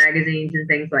regional magazines and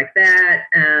things like that.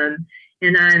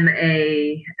 And I'm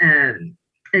an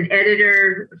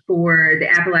editor for the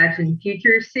Appalachian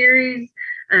Futures series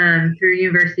through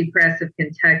University Press of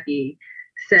Kentucky.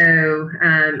 So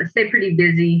I stay pretty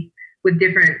busy with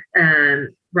different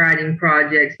writing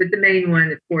projects, but the main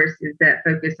one, of course, is that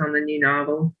focus on the new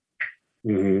novel.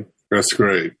 Mm-hmm. That's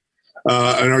great.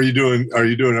 And are you doing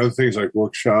other things like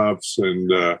workshops and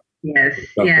yes,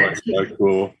 stuff like that?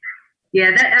 Cool.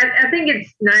 Yeah, I think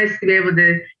it's nice to be able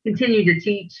to continue to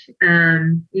teach,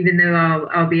 even though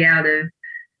I'll be out of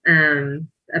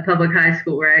a public high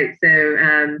school, right?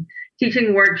 So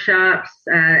teaching workshops.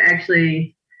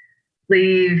 Actually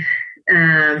leave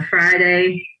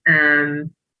Friday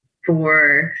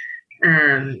for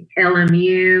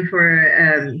LMU for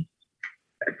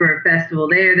a festival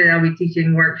there that I'll be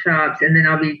teaching workshops, and then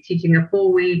I'll be teaching a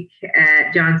full week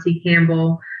at John C.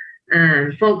 Campbell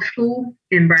Folk School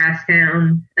in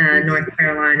Brasstown, North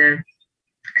Carolina,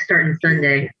 starting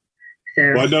Sunday.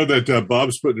 So, well, I know that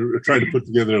Bob's trying to put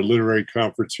together a literary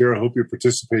conference here. I hope you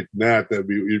participate in that.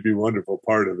 You'd be a wonderful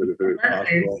part of it if it's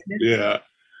possible. Yeah,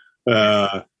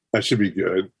 that should be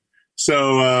good.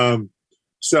 So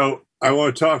I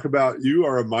want to talk about you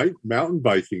are a mountain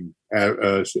biking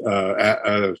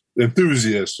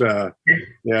enthusiast.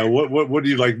 Yeah, what do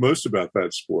you like most about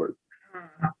that sport?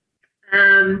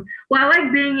 Well, I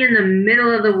like being in the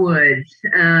middle of the woods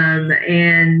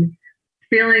and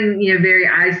feeling, very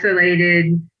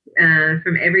isolated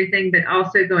from everything, but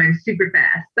also going super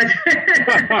fast.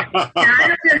 I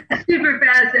don't go super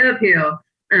fast uphill,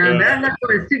 but I love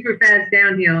going super fast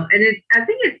downhill. And I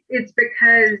think it's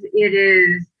because it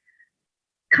is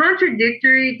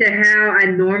contradictory to how I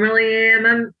normally am.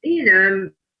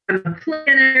 I'm a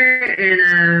planner and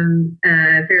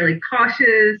I'm fairly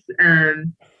cautious.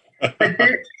 But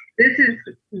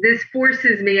this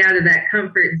forces me out of that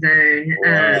comfort zone.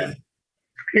 Wow.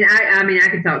 And I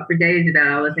could talk for days about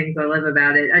all the things I love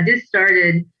about it. I just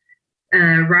started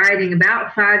riding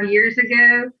about 5 years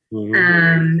ago.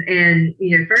 Mm-hmm. And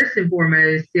first and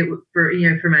foremost, for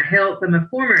my health. I'm a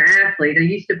former athlete. I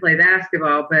used to play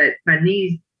basketball, but my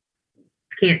knees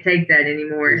can't take that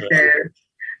anymore. Yeah. So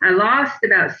I lost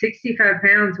about 65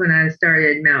 pounds when I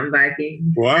started mountain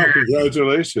biking. Wow!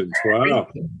 Congratulations! Wow.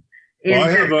 Well,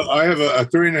 I have a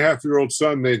 3.5-year-old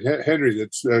son named Henry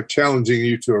that's challenging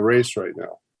you to a race right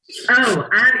now. Oh,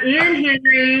 I'm in,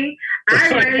 Henry.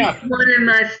 I raced one of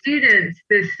my students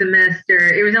this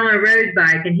semester. It was on a road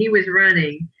bike, and he was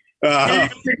running. And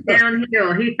it was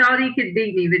downhill. He thought he could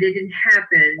beat me, but it didn't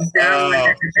happen. So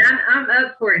I'm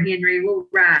up for it, Henry. We'll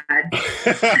ride.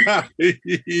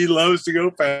 He loves to go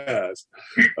fast.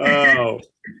 Oh,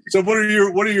 so what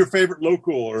are your favorite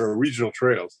local or regional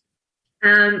trails?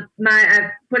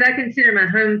 What I consider my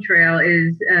home trail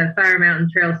is Fire Mountain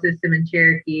Trail System in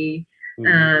Cherokee.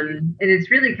 And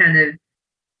it's really kind of,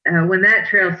 when that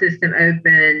trail system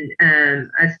opened,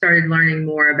 I started learning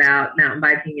more about mountain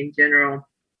biking in general.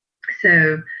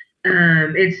 So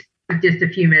it's just a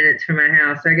few minutes from my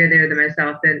house. So I go there the most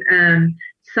often.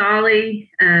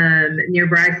 Solly, near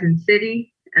Bryson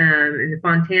City, in the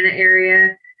Fontana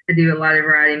area. I do a lot of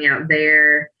riding out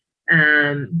there.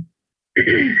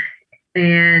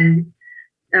 And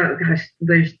oh gosh,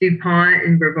 there's DuPont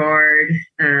and Brevard.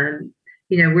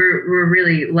 We're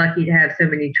really lucky to have so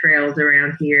many trails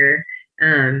around here.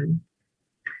 And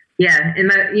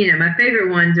my favorite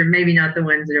ones are maybe not the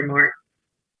ones that are marked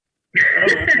Oh,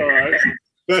 that's all right.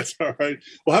 That's all right.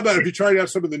 Well, how about if you tried out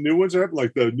some of the new ones,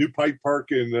 like the new Pike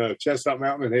Park in Chestnut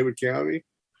Mountain in Haywood County?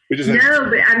 No,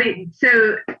 but I mean,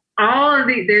 so all of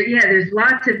there's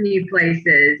lots of new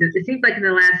places. It seems like in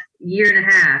the last year and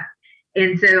a half.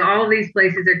 And so all of these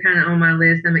places are kind of on my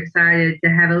list. I'm excited to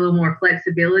have a little more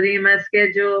flexibility in my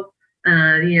schedule,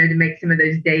 to make some of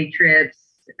those day trips,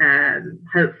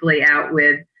 hopefully out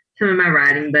with some of my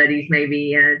riding buddies,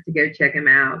 maybe to go check them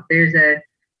out. There's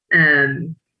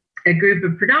a group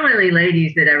of predominantly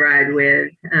ladies that I ride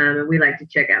with, and we like to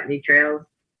check out new trails.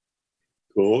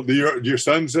 Cool. Do your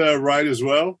sons ride as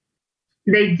well?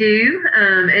 They do,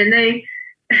 and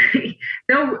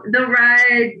they'll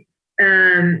ride,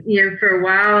 for a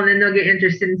while, and then they'll get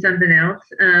interested in something else.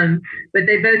 But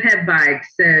they both have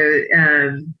bikes, so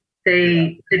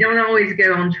they don't always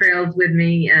go on trails with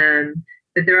me,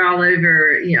 but they're all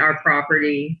over our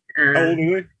property. How old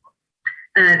are they?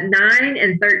 9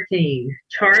 and 13,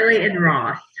 Charlie and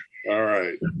Ross. All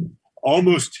right,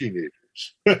 almost teenagers.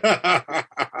 Yeah.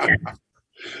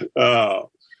 Oh,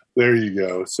 there you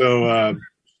go. So, well,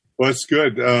 that's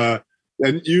good. And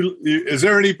is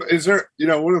there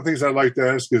one of the things I'd like to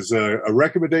ask is a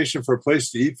recommendation for a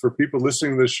place to eat for people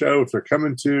listening to the show if they're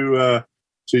coming to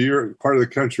your part of the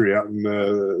country out in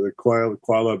the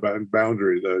Qualla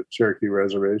boundary, the Cherokee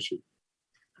Reservation.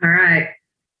 All right.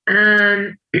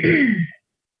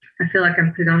 I feel like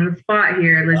I'm put on the spot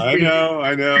here. I know.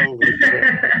 I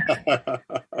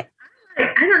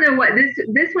don't know what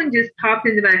this one just popped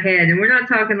into my head, and we're not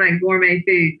talking like gourmet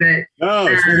food, but no,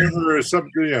 it's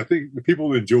something I think the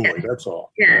people enjoy. That's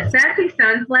all. Yeah, Sassy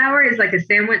Sunflower is like a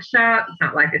sandwich shop. It's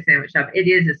not like a sandwich shop. It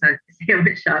is a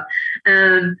sandwich shop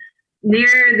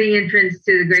near the entrance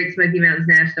to the Great Smoky Mountains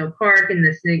National Park in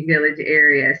the Snook Village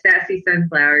area. Sassy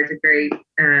Sunflower is a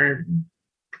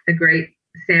great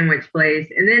sandwich place.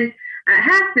 And then I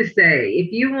have to say,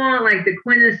 if you want like the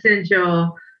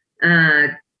quintessential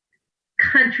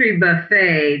country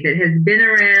buffet that has been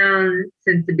around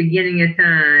since the beginning of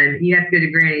time, you have to go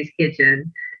to Granny's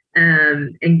Kitchen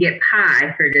and get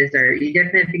pie for dessert. You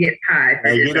definitely have to get pie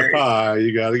for dessert. Get a pie.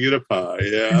 You got to get a pie.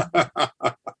 Yeah.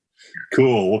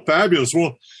 Cool. Well, fabulous.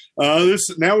 Well,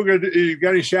 now we're going to. You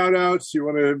got any shout outs? You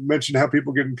want to mention how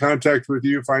people get in contact with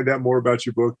you, find out more about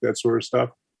your book, that sort of stuff?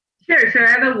 Sure. So I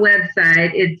have a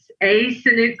website. It's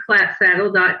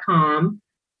asanukclapsaddle.com.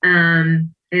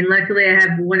 And luckily I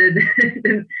have one of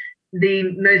the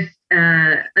most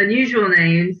unusual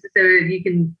names, so you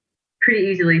can pretty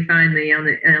easily find me on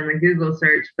the Google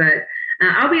search. But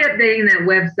I'll be updating that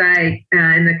website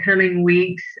in the coming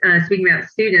weeks. Speaking about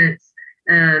students,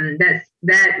 that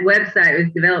website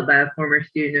was developed by a former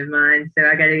student of mine, so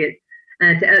I got to get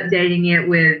to updating it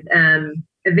with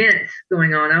events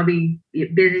going on. I'll be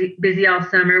busy all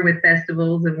summer with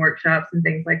festivals and workshops and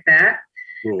things like that.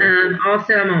 Cool.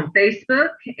 Also, I'm on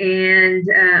Facebook and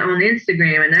on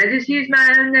Instagram, and I just use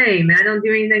my own name. I don't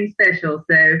do anything special.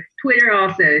 So Twitter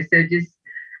also. So just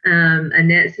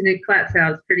Annette Sanuk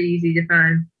Clapsaddle is pretty easy to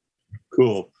find.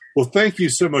 Cool. Well, thank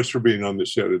you so much for being on the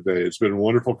show today. It's been a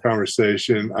wonderful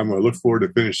conversation. I'm going to look forward to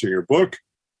finishing your book,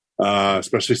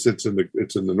 especially since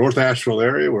it's in the North Asheville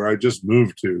area where I just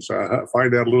moved to. So I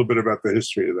find out a little bit about the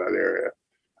history of that area.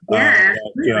 Yeah.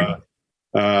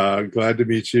 Glad to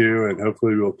meet you, and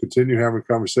hopefully we'll continue having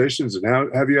conversations and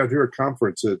have you out here at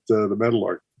conference at the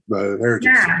Meadowlark, the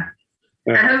Heritage. Yeah.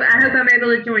 I hope I'm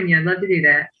able to join you. I'd love to do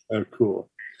that. Oh, cool.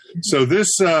 So this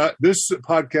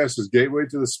podcast is Gateway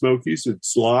to the Smokies.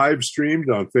 It's live streamed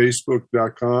on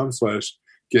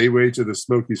Facebook.com/Gateway to the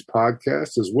Smokies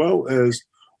podcast, as well as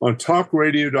on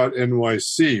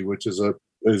talkradio.nyc, which is a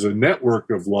network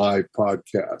of live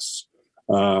podcasts.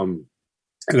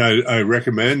 And I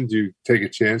recommend you take a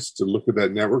chance to look at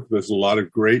that network. There's a lot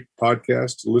of great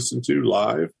podcasts to listen to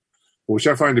live, which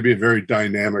I find to be a very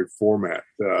dynamic format.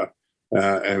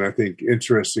 And I think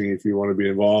interesting if you want to be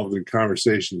involved in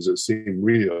conversations that seem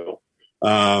real.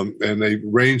 And they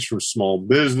range from small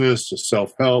business to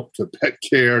self-help to pet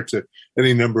care to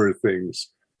any number of things.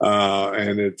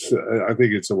 And I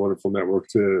think it's a wonderful network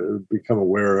to become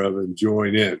aware of and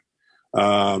join in.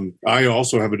 I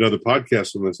also have another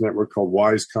podcast on this network called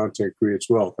Wise Content Creates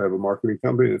Wealth. I have a marketing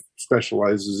company that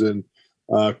specializes in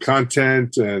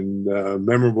content and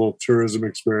memorable tourism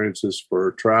experiences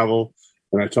for travel.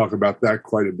 And I talk about that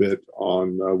quite a bit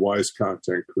on Wise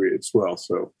Content Creates Wealth.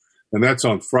 So, and that's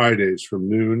on Fridays from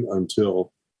noon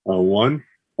until 1.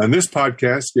 And this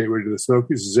podcast, Gateway to the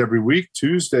Smokies, is every week,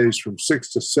 Tuesdays from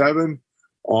 6 to 7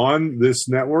 on this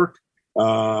network.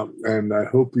 And I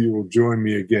hope you will join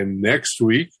me again next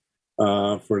week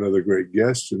for another great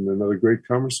guest and another great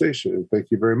conversation. And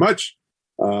thank you very much.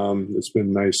 It's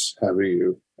been nice having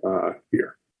you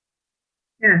here.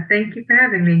 Yeah, thank you for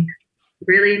having me.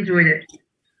 Really enjoyed it.